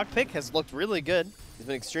 Like, the puck pick has looked really good. He's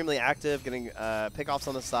been extremely active, getting pickoffs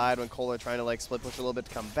on the side when Kohler trying to, like, split push a little bit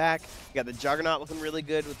to come back. You got the Juggernaut looking really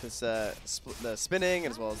good with this the spinning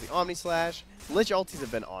as well as the Omni Slash. Lich ultis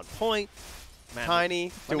have been on point. Man,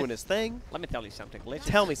 Tiny doing his thing. Let me tell you something. Lich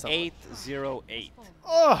Tell is me something. 808.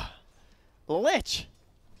 Oh, Lich.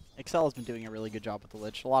 Excel has been doing a really good job with the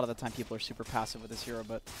Lich. A lot of the time people are super passive with this hero,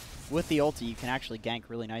 but with the ulti you can actually gank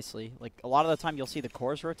really nicely. Like, a lot of the time you'll see the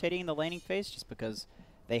cores rotating in the laning phase just because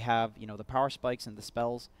they have, you know, the power spikes and the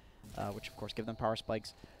spells, which of course give them power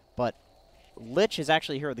spikes. But Lich is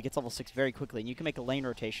actually a hero that gets level 6 very quickly, and you can make a lane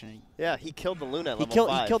rotation. Yeah, he killed the Luna at He level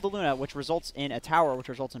 5. killed the Luna, which results in a tower, which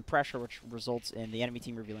results in pressure, which results in the enemy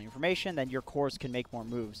team revealing information. Then your cores can make more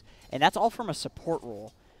moves, and that's all from a support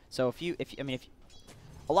role. So if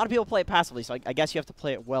a lot of people play it passively, so I guess you have to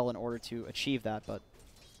play it well in order to achieve that. But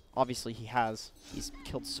obviously he's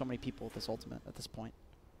killed so many people with this ultimate at this point.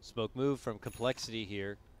 Smoke move from compLexity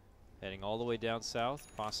here, heading all the way down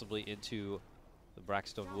south, possibly into the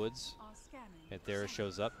Braxstone Woods. Panthera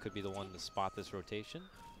shows up, could be the one to spot this rotation.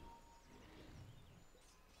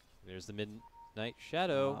 There's the Midnight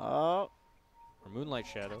Shadow, Oh, or Moonlight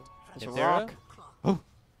Shadow. there's a Panthera rock.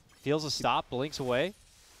 feels a stop, blinks away.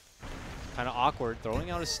 Kind of awkward, throwing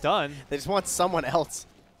out a stun. They just want someone else.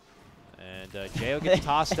 And Jo gets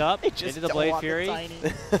tossed up They just into the don't Blade want the Fury. Tiny.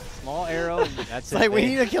 Small arrow, and that's It's like, we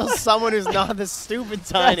need to kill someone who's not this stupid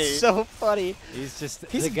Tiny. That's so funny. He's just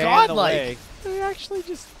He's the guy in the godlike. way, They actually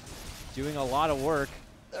just doing a lot of work,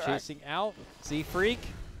 Alright. chasing out Z-Freak,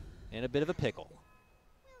 and a bit of a pickle.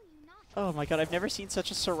 Oh my god, I've never seen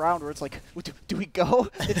such a surround where it's like, do we go?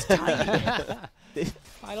 It's Tiny.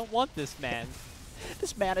 I don't want this man.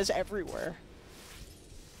 This man is everywhere.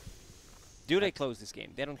 Do they close this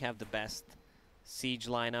game? They don't have the best siege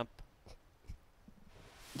lineup.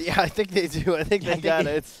 Yeah, I think they do. I think they got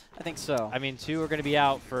it. I think so. I mean, 2 are going to be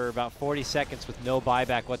out for about 40 seconds with no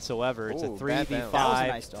buyback whatsoever. It's Ooh, a bad 3v5. bounce. That was a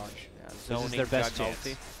nice dodge. Yeah, This is zoning their best jug chance.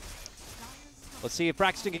 ulti. Let's see if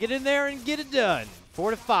Braxton can get in there and get it done.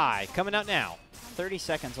 4 to 5 coming out now. 30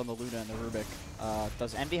 seconds on the Luna and the Rubik.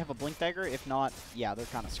 Does Envy have a Blink Dagger? If not, yeah, they're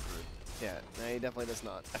kind of screwed. Yeah, no, he definitely does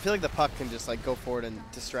not. I feel like the puck can just like go forward and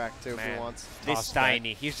distract too if Man. he wants. This Toss back.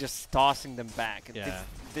 Tiny, he's just tossing them back. And Yeah.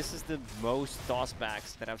 This is the most toss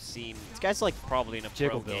backs that I've seen This guy's like, probably in a pro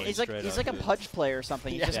Jiggle game. Billy. he's like Straight a up, dude. Pudge player or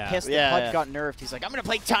something. He's Yeah. just Yeah. pissed Yeah, that Pudge yeah. got nerfed. He's like, I'm gonna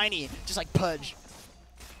play Tiny, just like Pudge.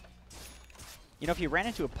 You know, if you ran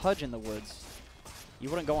into a Pudge in the woods, you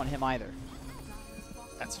wouldn't go on him either.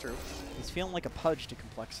 That's true. He's feeling like a Pudge to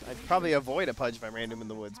compLexity. I'd probably avoid a Pudge if I ran him in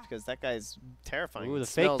the woods because that guy's terrifying. Ooh, It the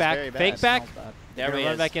fake smells back. very bad. Fake back. Smells bad. There They're he gonna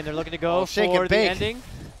run is. back in. They're looking to go Oh, shake for and the bake. ending.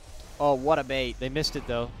 Oh, what a bait. They missed it,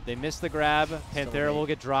 though. They missed the grab. Panthera bait. will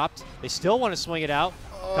get dropped. They still want to swing it out.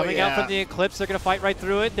 Oh, Coming out yeah. from the Eclipse, they're going to fight right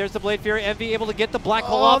through it. There's the Blade Fury. Envy able to get the Black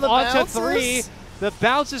Hole Oh, off the onto bounces. 3. The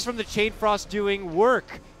bounces from the Chain Frost doing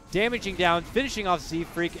work. Damaging down, finishing off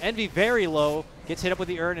Z-Freak. Envy very low. Gets hit up with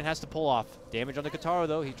the urn and has to pull off. Damage on the Kotaro,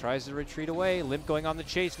 though. He tries to retreat away. Limp going on the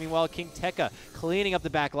chase. Meanwhile, King Tekka cleaning up the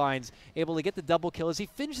back lines. Able to get the double kill as he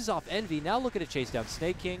finishes off Envy. Now looking to chase down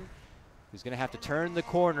Snake King, who's going to have to turn the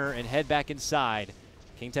corner and head back inside.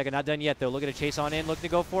 King Tekka not done yet, though. Looking to chase on in. Looking to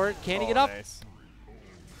go for it. Can he get up? Nice.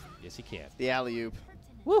 Yes, he can. The alley-oop.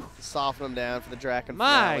 Woo. Soften them down for the Draken My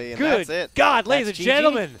finale, and good that's it. God, ladies That's and GG.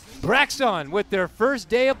 gentlemen, Braxstone with their first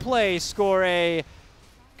day of play score a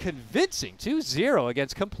convincing 2-0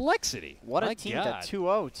 against compLexity. What My a team God. at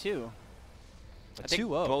 2-0 too. A I think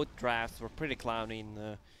 2-0. both drafts were pretty clowny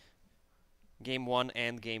in Game 1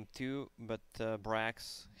 and Game 2, but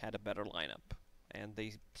Brax had a better lineup. And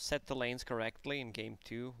they set the lanes correctly in Game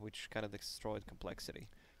 2, which kind of destroyed compLexity.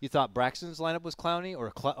 You thought Braxton's lineup was clowny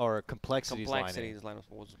or compLexity's lineup? compLexity's lineup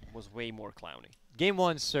was way more clowny. Game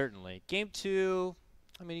 1, certainly. Game 2,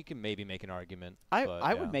 I mean, you can maybe make an argument. I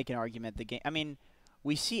but, would make an argument. I mean,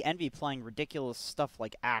 we see Envy playing ridiculous stuff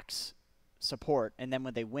like Axe support, and then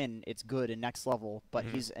when they win, it's good and next level. But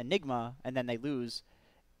he's Enigma, and then they lose.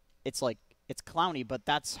 It's like it's clowny, but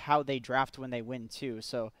that's how they draft when they win too.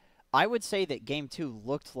 So I would say that Game 2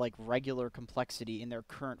 looked like regular compLexity in their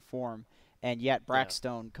current form. And yet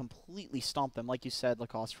Braxstone completely stomped them, like you said,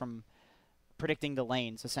 Lacoste, from predicting the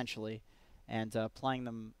lanes essentially, and playing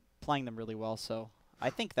them really well. So I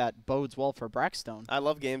think that bodes well for Braxstone. I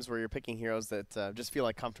love games where you're picking heroes that just feel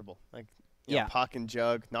like comfortable. Like you know, Yeah. Puck and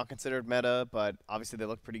Jug, not considered meta, but obviously they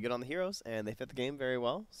look pretty good on the heroes, and they fit the game very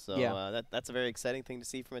well. So Yeah. that's a very exciting thing to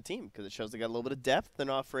see from a team, because it shows they got a little bit of depth. They're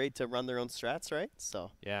not afraid to run their own strats, right? So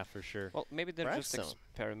Yeah, for sure. Well, maybe they're just Braxstone.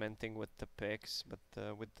 experimenting with the picks,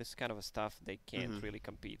 but with this kind of stuff, they can't really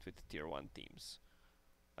compete with the Tier 1 teams.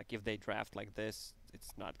 Like, if they draft like this,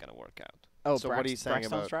 it's not going to work out. Oh, so what are you saying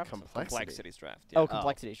Braxstone's about draft? compLexity's draft, Oh, yeah.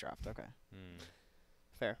 compLexity's draft. Okay.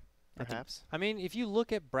 fair, That's a- perhaps. I mean, if you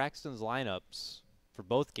look at Braxton's lineups for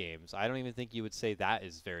both games, I don't even think you would say that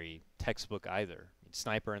is very textbook either.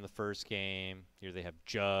 Sniper in the first game. Here they have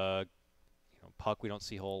Jug. Puck we don't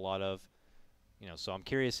see a whole lot of. So I'm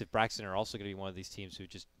curious if Braxton are also going to be one of these teams who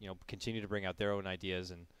just continue to bring out their own ideas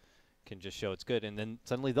and can just show it's good. And then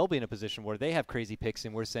suddenly they'll be in a position where they have crazy picks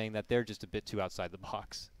and we're saying that they're just a bit too outside the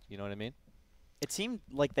box. You know what I mean? It seemed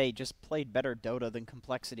like they just played better Dota than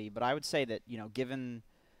compLexity, but I would say that given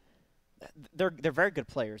they're very good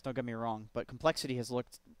players. Don't get me wrong, but compLexity has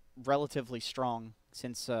looked relatively strong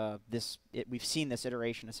since we've seen this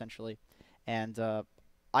iteration essentially, and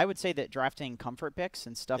I would say that drafting comfort picks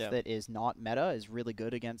and stuff that is not meta is really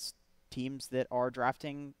good against teams that are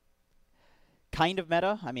drafting kind of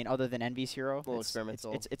meta. I mean, other than Envy's hero, A little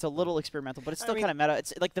experimental. It's a little experimental, but it's I still mean- kind of meta.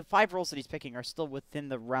 It's like the 5 roles that he's picking are still within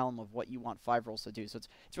the realm of what you want 5 roles to do. So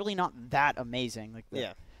it's really not that amazing. Like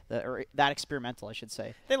or that experimental, I should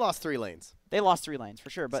say. They lost 3 lanes. They lost 3 lanes for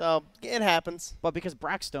sure, but So it happens. because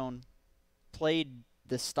Braxstone played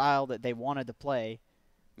the style that they wanted to play,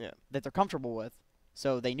 that they're comfortable with,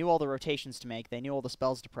 so they knew all the rotations to make, they knew all the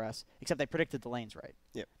spells to press, except they predicted the lanes right.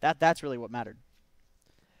 Yep. That's really what mattered.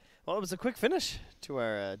 Well, it was a quick finish to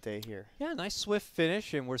our day here. Yeah, nice swift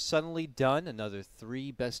finish, and we're suddenly done. Another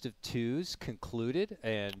 3 best of 2s concluded,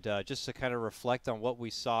 and just to kind of reflect on what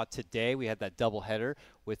we saw today, we had that doubleheader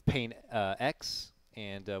with Pain X,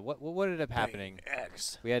 and what ended up happening?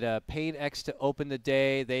 X. We had Pain X to open the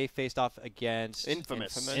day. They faced off against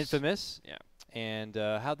Infamous. Yeah. And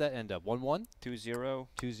how'd that end up? 1-1? 2-0.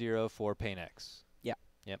 2-0 for Pain X. Yeah.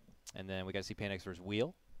 Yep. And then we got to see Pain X versus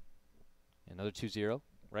Wheel. Another 2-0.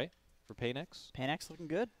 Right, for Pain X. Pain X looking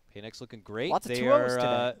good. Pain X looking great. Lots of they 2-0s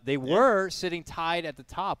today. They were sitting tied at the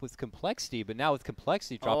top with compLexity, but now with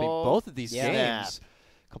compLexity dropping both of these games,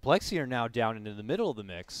 compLexity are now down into the middle of the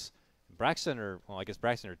mix. Braxton I guess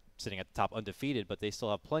Braxton are sitting at the top undefeated, but they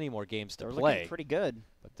still have plenty more games to They're play. looking pretty good.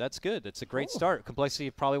 But that's good. It's a great start.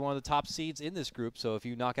 compLexity probably one of the top seeds in this group, so if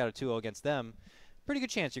you knock out a 2-0 against them, pretty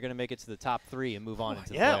good chance you're going to make it to the top 3 and move on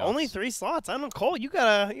into the playoffs. Only 3 slots. I don't know, Cole. You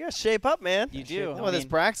gotta shape up, man. You do. With this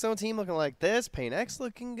Braxstone team looking like this, Pain X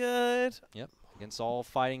looking good. Yep. Against all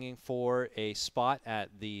fighting for a spot at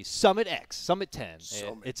the Summit 10,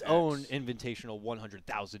 its own invitational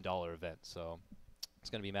 $100,000 event. So it's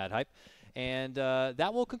going to be mad hype. And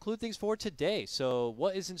that will conclude things for today. So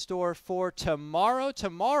what is in store for tomorrow?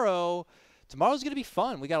 Tomorrow's going to be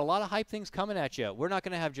fun. We got a lot of hype things coming at you. We're not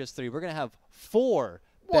going to have just 3. We're going to have 4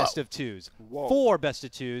 best of 2s. 4 best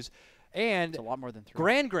of 2s. And It's a lot more than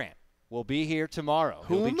 3. Grant will be here tomorrow.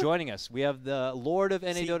 He'll be joining us. We have the Lord of NA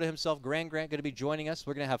Dota himself, Grant going to be joining us.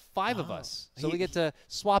 We're going to have 5 of us. So we get to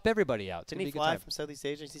swap everybody out. Didn't he fly from Southeast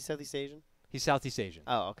Asia? Is he Southeast Asian? He's Southeast Asian.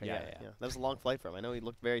 Oh, okay. Yeah. That was a long flight for him. I know he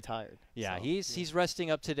looked very tired. Yeah, so, he's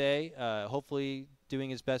resting up today. Hopefully doing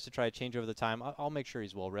his best to try to change over the time. I'll make sure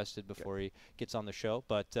he's well rested before he gets on the show.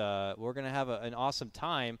 But we're going to have an awesome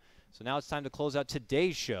time. So now it's time to close out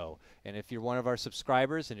today's show. And if you're one of our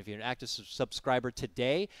subscribers and if you're an active subscriber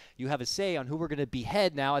today, you have a say on who we're going to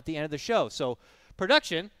behead now at the end of the show. So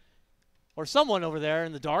production, or someone over there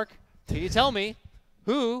in the dark, can you tell me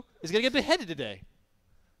who is going to get beheaded today?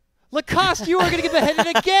 Lacoste, you are going to get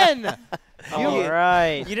beheaded again. All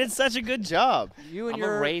right. You did such a good job. You and I'm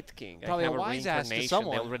your a Wraith King. I probably have a a wise ass to reincarnation. They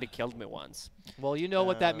someone. already killed me once. Well, you know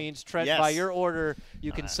what that means, Trent. By yes. your order,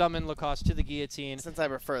 you can summon Lacoste to the guillotine. Since I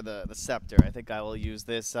prefer the scepter, I think I will use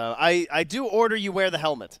this. I do order you wear the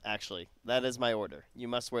helmet, actually. That is my order. You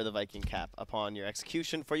must wear the Viking cap upon your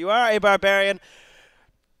execution, for you are a barbarian.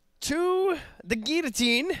 To the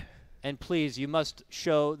guillotine. And please, you must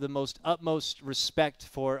show the most utmost respect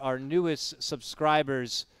for our newest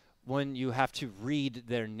subscribers when you have to read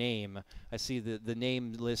their name. I see the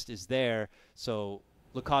name list is there. So,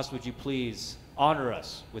 Lacoste, would you please honor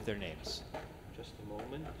us with their names? Just a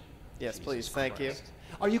moment. Yes, please. Thank you.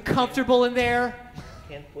 Are you comfortable in there?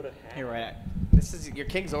 Can't put a hat. Here, right. This is your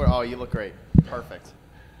king's order. Oh, you look great. Perfect.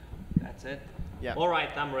 That's it. Yeah. All right,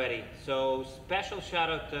 I'm ready. So special shout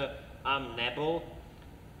out to Nebel,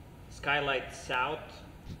 Skylight South,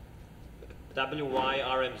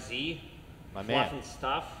 WYRMZ, My Fluff man. and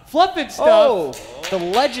Stuff, Fluff and stuff. Oh, the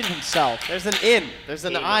legend himself. There's an in. There's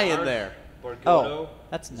an I in Kmart, there. Borgodo, Oh,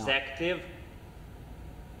 that's not. Zective,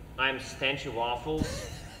 I'm Stanchy Waffles.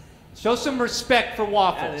 Show some respect for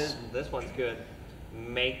waffles. This one's good.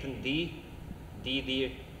 Maton D,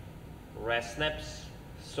 DD Resneps,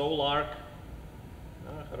 Solark.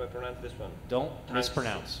 How do I pronounce this one? Don't Thanks.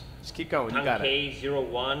 mispronounce. Just keep going. You got it.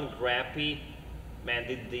 K01, Grappy. Man,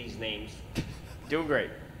 did these names. Doing great.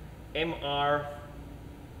 MR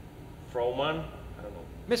Froman. I don't know.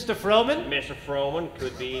 Mr. Froman? Mr. Froman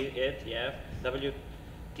could be it, yeah.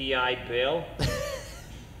 WTI Bill.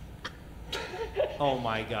 Oh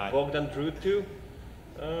my God. Bogdan Drutu.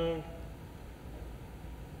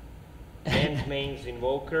 Endmains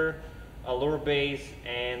Invoker. Allure Base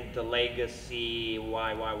and the Legacy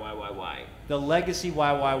Y. The Legacy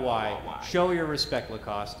YYY. Show your respect,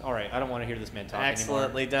 Lacoste. All right, I don't want to hear this man talk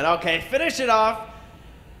Excellently done. Okay, finish it off.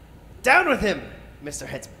 Down with him, Mr.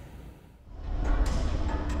 Headsman.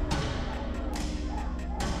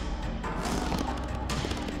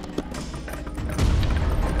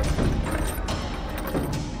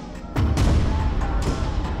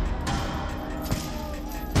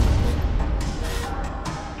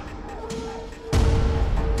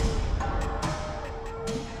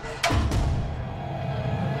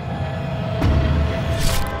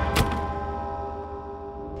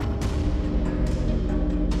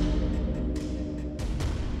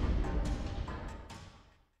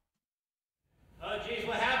 Oh, geez,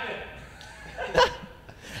 what happened?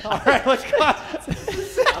 All right,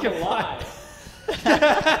 Lacoste. I'm alive.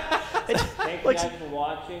 Thank you guys for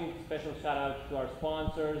watching. Special shout out to our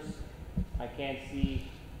sponsors. I can't see.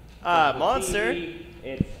 the Monster. TV.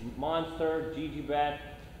 It's Monster, GGBet.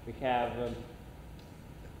 We have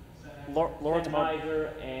Lord's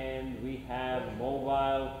Sennheiser, and we have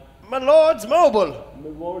Mobile. My Lord's Mobile.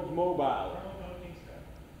 Lord's Mobile.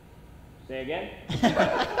 Say again?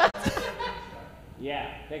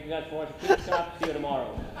 Yeah. Thank you guys for watching. Keep it up. See you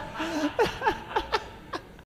tomorrow.